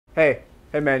Hey,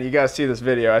 hey man, you gotta see this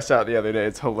video. I saw it the other day.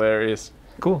 It's hilarious.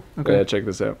 Cool. Okay. Yeah, check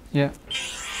this out. Yeah.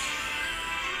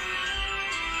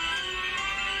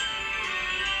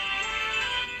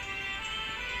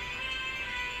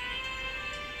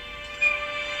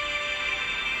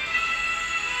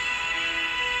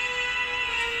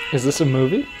 Is this a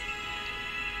movie?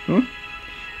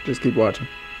 Just keep watching.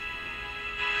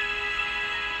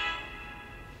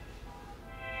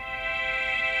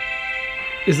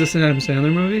 Is this an Adam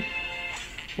Sandler movie?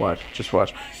 Watch. Just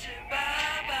watch.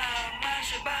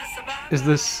 Is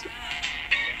this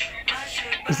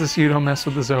You Don't Mess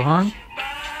with the Zohan?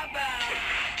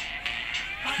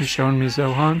 You showing me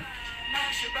Zohan?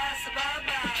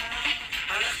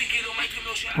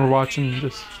 We're watching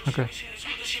this. Okay.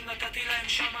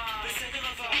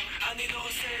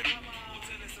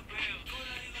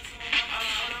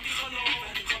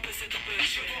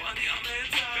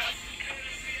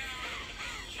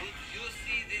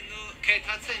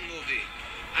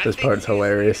 This part's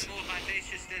hilarious.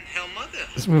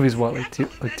 This movie's what, like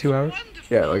 2 hours?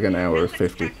 Yeah, like an hour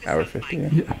 50. Hour 50, yeah.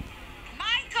 Yeah.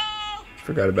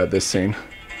 Forgot about this scene.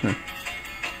 Then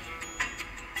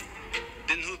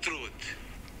who threw it?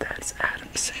 That's Adam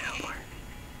Sandler.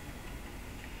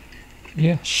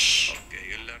 Yeah. Shh. Okay,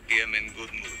 you're lucky I'm in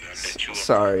good mood. I bet you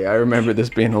Sorry, I remember this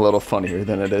being a little funnier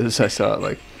than it is. I saw it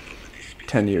like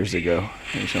 10 years ago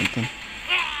or something.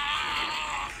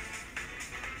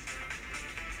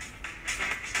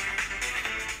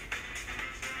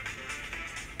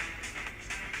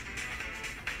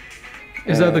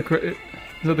 Is that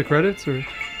the credits or?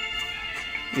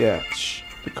 Yeah, shh.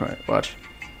 Be quiet. Watch.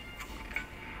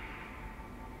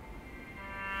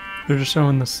 They're just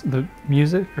showing the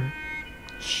music, or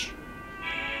Shh.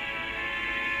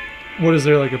 what is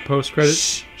there, like a post credit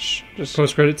Shh. Just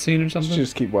scene or something?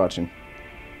 Just keep watching.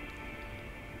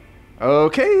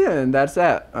 Okay, and that's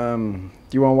that. Do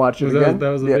you want to watch it Was that- again? that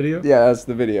was the Yeah, video? Yeah, that's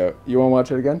the video. You want to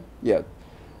watch it again? Yeah.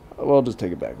 Well, I'll just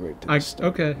take it back right to the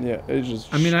start. Okay. Yeah, it's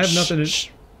just. I mean, I have nothing to. Shh.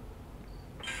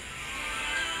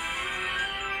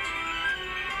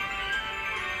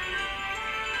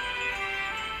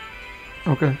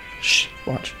 Okay. Shh.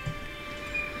 Watch.